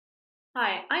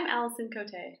Hi, I'm Allison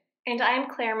Cote, And I'm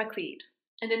Claire McCleod.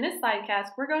 and in this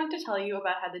sidecast, we're going to tell you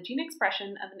about how the gene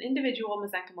expression of an individual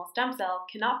mesenchymal stem cell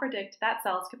cannot predict that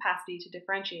cell's capacity to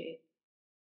differentiate.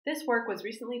 This work was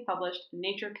recently published in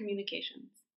Nature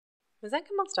Communications.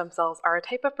 Mesenchymal stem cells are a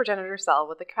type of progenitor cell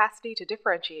with the capacity to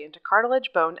differentiate into cartilage,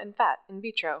 bone, and fat in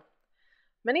vitro.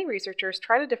 Many researchers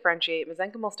try to differentiate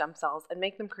mesenchymal stem cells and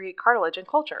make them create cartilage in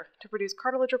culture to produce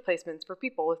cartilage replacements for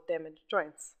people with damaged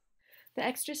joints. The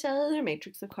extracellular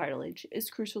matrix of cartilage is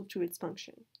crucial to its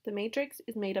function. The matrix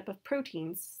is made up of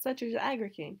proteins such as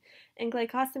aggrecan and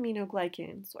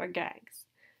glycosaminoglycans, or GAGs.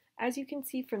 As you can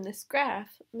see from this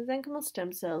graph, mesenchymal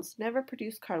stem cells never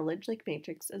produce cartilage-like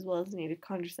matrix as well as native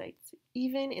chondrocytes,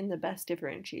 even in the best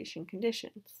differentiation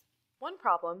conditions. One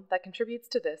problem that contributes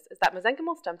to this is that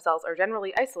mesenchymal stem cells are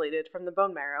generally isolated from the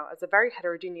bone marrow as a very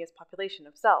heterogeneous population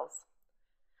of cells.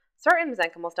 Certain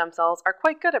mesenchymal stem cells are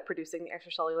quite good at producing the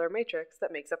extracellular matrix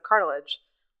that makes up cartilage,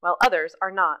 while others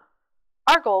are not.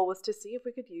 Our goal was to see if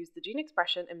we could use the gene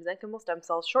expression in mesenchymal stem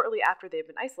cells shortly after they've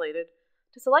been isolated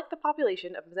to select the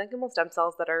population of mesenchymal stem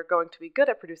cells that are going to be good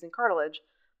at producing cartilage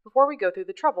before we go through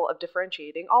the trouble of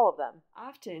differentiating all of them.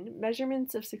 Often,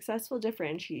 measurements of successful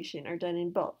differentiation are done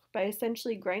in bulk by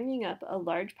essentially grinding up a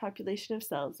large population of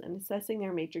cells and assessing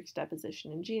their matrix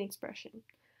deposition and gene expression.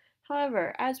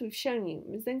 However, as we've shown you,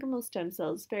 mesenchymal stem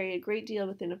cells vary a great deal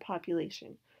within a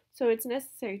population, so it's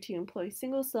necessary to employ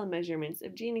single-cell measurements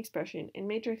of gene expression and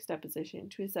matrix deposition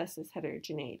to assess this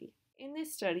heterogeneity. In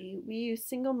this study, we used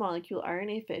single-molecule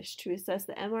RNA fish to assess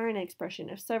the mRNA expression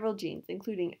of several genes,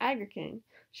 including aggrecan,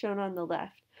 shown on the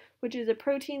left, which is a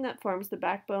protein that forms the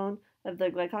backbone of the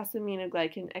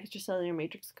glycosaminoglycan extracellular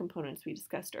matrix components we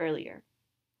discussed earlier.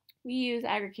 We use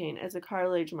aggrecan as a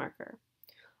cartilage marker.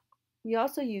 We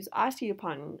also use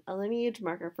osteopontin, a lineage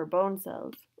marker for bone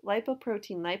cells,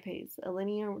 lipoprotein lipase, a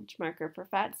lineage marker for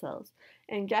fat cells,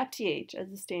 and GAPTH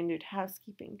as a standard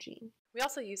housekeeping gene. We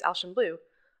also use Alshin blue,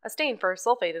 a stain for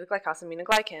sulfated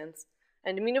glycosaminoglycans,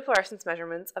 and immunofluorescence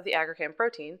measurements of the aggrecan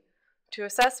protein to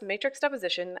assess matrix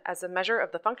deposition as a measure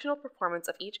of the functional performance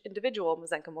of each individual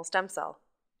mesenchymal stem cell.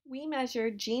 We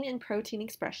measured gene and protein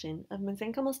expression of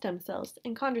mesenchymal stem cells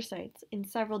and chondrocytes in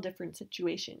several different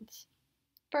situations.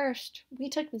 First, we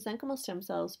took mesenchymal stem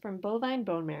cells from bovine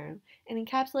bone marrow and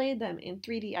encapsulated them in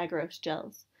 3D agarose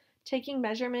gels, taking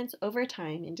measurements over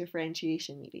time in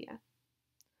differentiation media.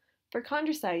 For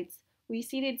chondrocytes, we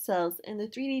seeded cells in the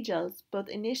 3D gels both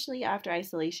initially after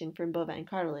isolation from bovine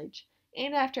cartilage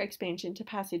and after expansion to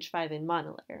passage 5 in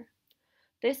monolayer.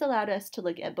 This allowed us to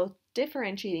look at both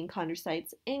differentiating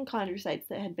chondrocytes and chondrocytes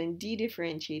that had been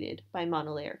de-differentiated by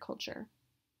monolayer culture.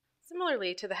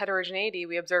 Similarly to the heterogeneity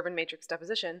we observe in matrix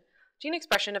deposition, gene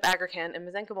expression of aggrecan in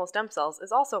mesenchymal stem cells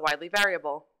is also widely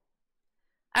variable.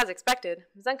 As expected,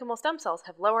 mesenchymal stem cells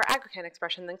have lower aggrecan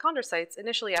expression than chondrocytes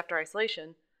initially after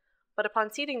isolation, but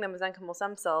upon seeding the mesenchymal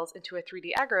stem cells into a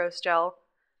 3D agarose gel,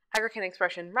 aggrecan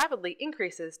expression rapidly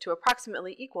increases to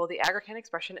approximately equal the aggrecan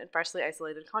expression in freshly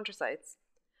isolated chondrocytes.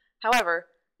 However,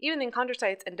 even in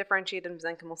chondrocytes and differentiated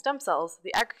mesenchymal stem cells,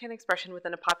 the aggrecan expression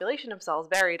within a population of cells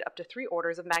varied up to 3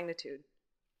 orders of magnitude.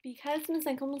 Because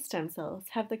mesenchymal stem cells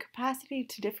have the capacity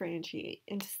to differentiate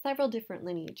into several different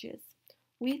lineages,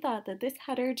 we thought that this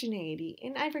heterogeneity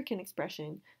in aggrecan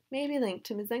expression may be linked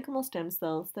to mesenchymal stem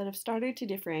cells that have started to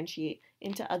differentiate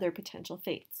into other potential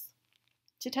fates.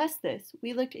 To test this,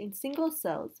 we looked in single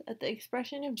cells at the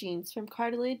expression of genes from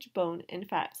cartilage, bone, and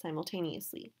fat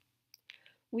simultaneously.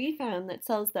 We found that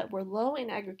cells that were low in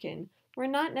aggrecan were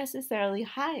not necessarily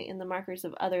high in the markers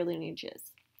of other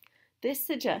lineages. This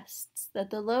suggests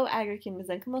that the low aggrecan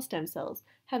mesenchymal stem cells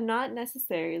have not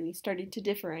necessarily started to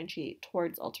differentiate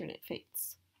towards alternate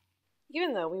fates.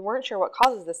 Even though we weren't sure what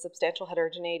causes this substantial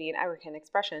heterogeneity in aggrecan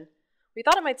expression, we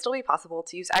thought it might still be possible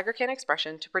to use aggrecan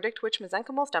expression to predict which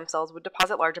mesenchymal stem cells would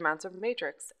deposit large amounts of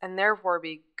matrix and therefore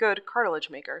be good cartilage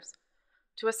makers.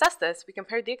 To assess this, we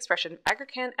compared the expression of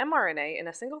aggrecan mRNA in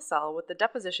a single cell with the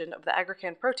deposition of the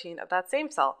aggrecan protein of that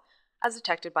same cell, as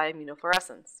detected by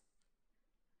immunofluorescence.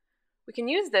 We can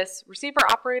use this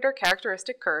receiver-operator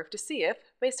characteristic curve to see if,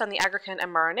 based on the aggrecan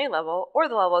mRNA level or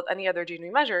the level of any other gene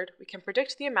we measured, we can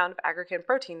predict the amount of aggrecan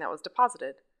protein that was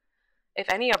deposited. If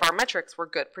any of our metrics were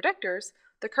good predictors,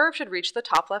 the curve should reach the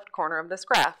top left corner of this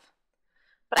graph.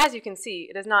 But as you can see,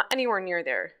 it is not anywhere near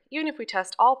there, even if we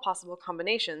test all possible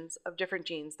combinations of different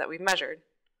genes that we've measured.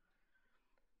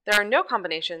 There are no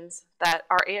combinations that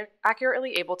are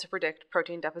accurately able to predict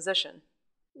protein deposition.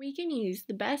 We can use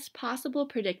the best possible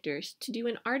predictors to do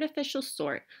an artificial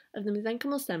sort of the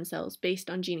mesenchymal stem cells based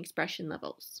on gene expression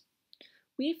levels.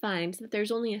 we find that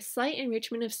there's only a slight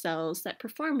enrichment of cells that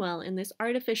perform well in this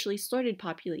artificially sorted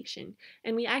population,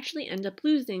 and we actually end up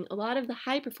losing a lot of the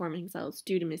high-performing cells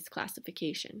due to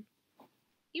misclassification.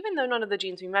 Even though none of the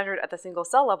genes we measured at the single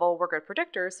cell level were good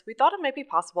predictors, we thought it might be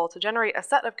possible to generate a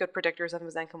set of good predictors of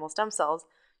mesenchymal stem cells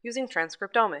using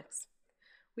transcriptomics.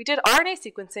 We did RNA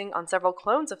sequencing on several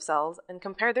clones of cells and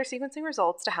compared their sequencing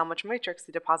results to how much matrix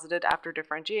they deposited after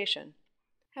differentiation.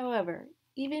 However,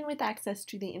 even with access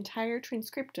to the entire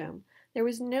transcriptome, there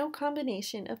was no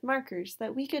combination of markers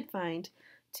that we could find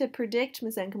to predict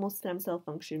mesenchymal stem cell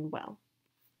function well.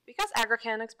 Because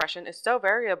aggrecan expression is so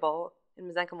variable in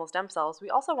mesenchymal stem cells, we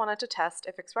also wanted to test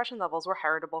if expression levels were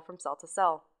heritable from cell to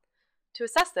cell. To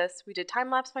assess this, we did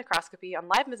time-lapse microscopy on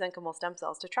live mesenchymal stem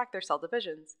cells to track their cell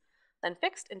divisions, then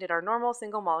fixed and did our normal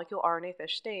single-molecule RNA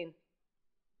fish stain.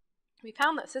 We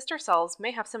found that sister cells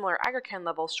may have similar aggrecan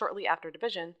levels shortly after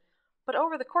division, but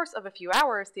over the course of a few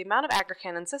hours, the amount of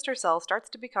aggrecan in sister cells starts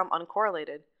to become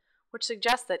uncorrelated, which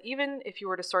suggests that even if you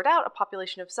were to sort out a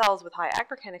population of cells with high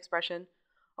aggrecan expression,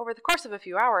 over the course of a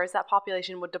few hours, that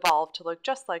population would devolve to look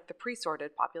just like the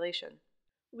pre-sorted population.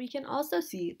 We can also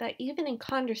see that even in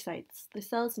chondrocytes, the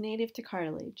cells native to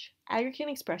cartilage,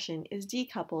 aggrecan expression is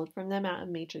decoupled from the amount of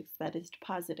matrix that is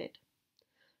deposited.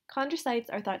 Chondrocytes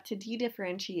are thought to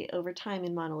de-differentiate over time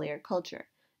in monolayer culture,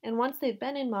 and once they've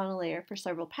been in monolayer for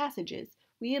several passages,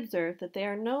 we observe that they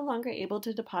are no longer able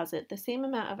to deposit the same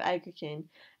amount of aggrecan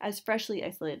as freshly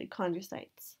isolated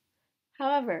chondrocytes.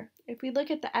 However, if we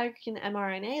look at the aggrecan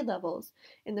mRNA levels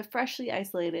in the freshly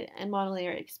isolated and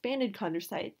monolayer expanded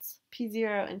chondrocytes,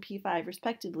 P0 and P5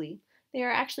 respectively, they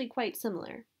are actually quite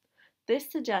similar.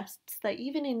 This suggests that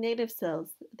even in native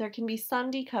cells, there can be some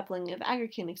decoupling of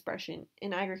aggrecan expression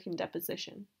in aggrecan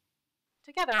deposition.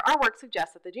 Together, our work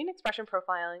suggests that the gene expression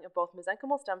profiling of both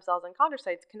mesenchymal stem cells and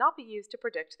chondrocytes cannot be used to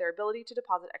predict their ability to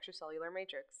deposit extracellular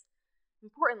matrix.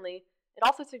 Importantly, it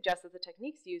also suggests that the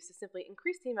techniques used to simply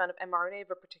increase the amount of mRNA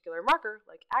of a particular marker,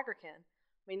 like aggrecan,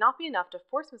 may not be enough to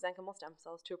force mesenchymal stem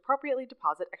cells to appropriately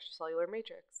deposit extracellular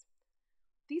matrix.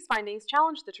 These findings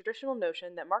challenge the traditional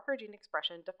notion that marker gene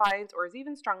expression defines or is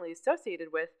even strongly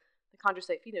associated with the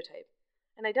chondrocyte phenotype,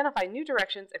 and identify new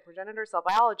directions in progenitor cell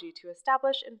biology to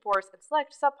establish, enforce, and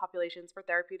select subpopulations for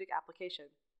therapeutic application.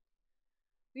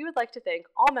 We would like to thank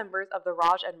all members of the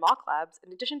Raj and Mock Labs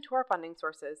in addition to our funding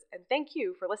sources, and thank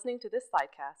you for listening to this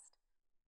slidecast.